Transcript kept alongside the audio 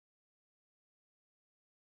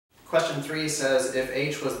Question 3 says if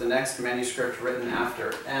H was the next manuscript written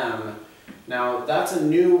after M. Now that's a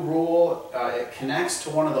new rule. It connects to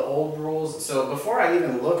one of the old rules. So before I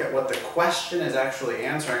even look at what the question is actually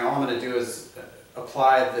answering, all I'm going to do is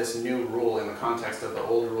apply this new rule in the context of the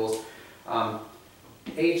old rules.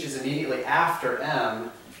 H is immediately after M.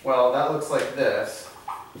 Well, that looks like this.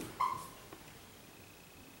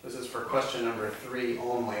 This is for question number 3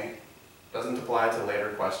 only. Doesn't apply to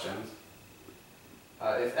later questions.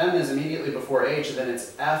 If M is immediately before H, then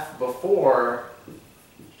it's F before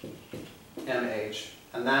MH,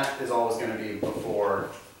 and that is always going to be before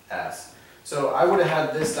S. So I would have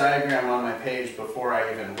had this diagram on my page before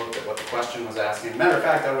I even looked at what the question was asking. Matter of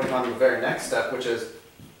fact, I would have gone to the very next step, which is,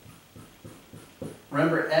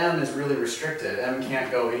 remember M is really restricted. M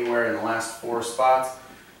can't go anywhere in the last 4 spots.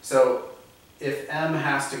 So if M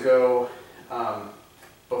has to go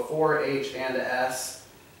before H and S,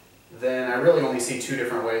 then I really only see 2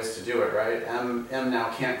 different ways to do it, right? M now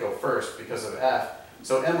can't go first because of F.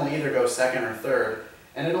 So M will either go second or third,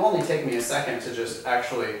 and it'll only take me a second to just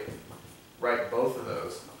actually write both of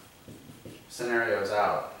those scenarios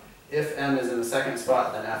out. If M is in the second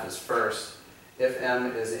spot, then F is first. If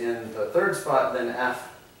M is in the third spot, then F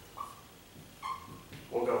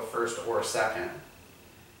will go first or second.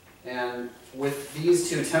 And with these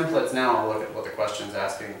 2 templates now, I'll look at what the question's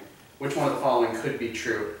asking. Which one of the following could be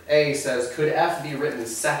true? A says, could F be written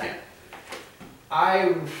second?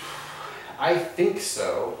 I think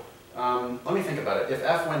so. Let me think about it. If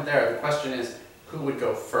F went there, the question is, who would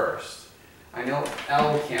go first? I know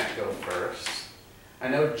L can't go first. I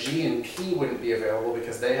know G and P wouldn't be available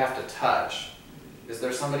because they have to touch. Is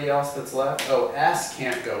there somebody else that's left? Oh, S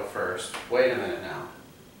can't go first. Wait a minute now.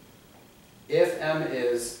 If M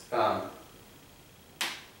is,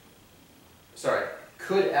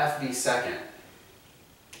 could F be second?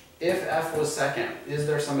 If F was second, is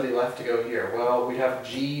there somebody left to go here? Well, we'd have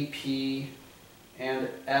G, P, and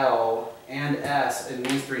L, and S in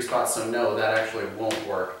these 3 spots, so no, that actually won't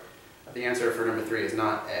work. The answer for number 3 is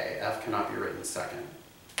not A. F cannot be written second.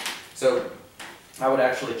 So I would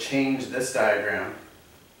actually change this diagram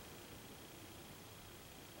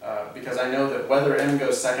because I know that whether M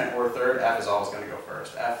goes second or third, F is always going to go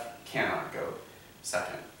first. F cannot go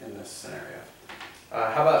second in this scenario.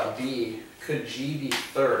 How about B? Could G be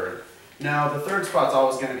third? Now, the third spot's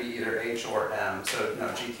always going to be either H or M, so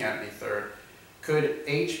no, G can't be third. Could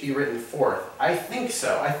H be written fourth? I think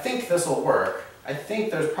so. I think this will work. I think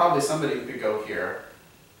there's probably somebody who could go here.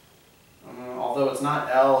 Although it's not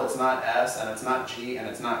L, it's not S, and it's not G, and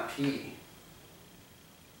it's not P.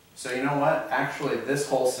 So you know what? Actually, this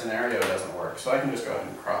whole scenario doesn't work, so I can just go ahead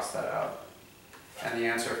and cross that out. And the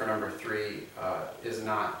answer for number 3 is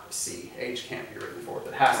not C. H can't be written fourth.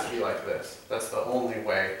 It has to be like this. That's the only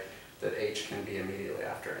way that H can be immediately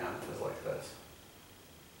after M, is like this.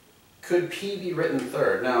 Could P be written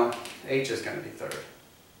third? No, H is going to be third.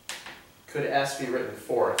 Could S be written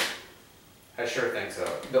fourth? I sure think so.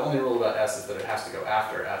 The only rule about S is that it has to go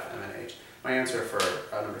after F, M, and H. My answer for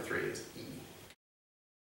number 3 is E.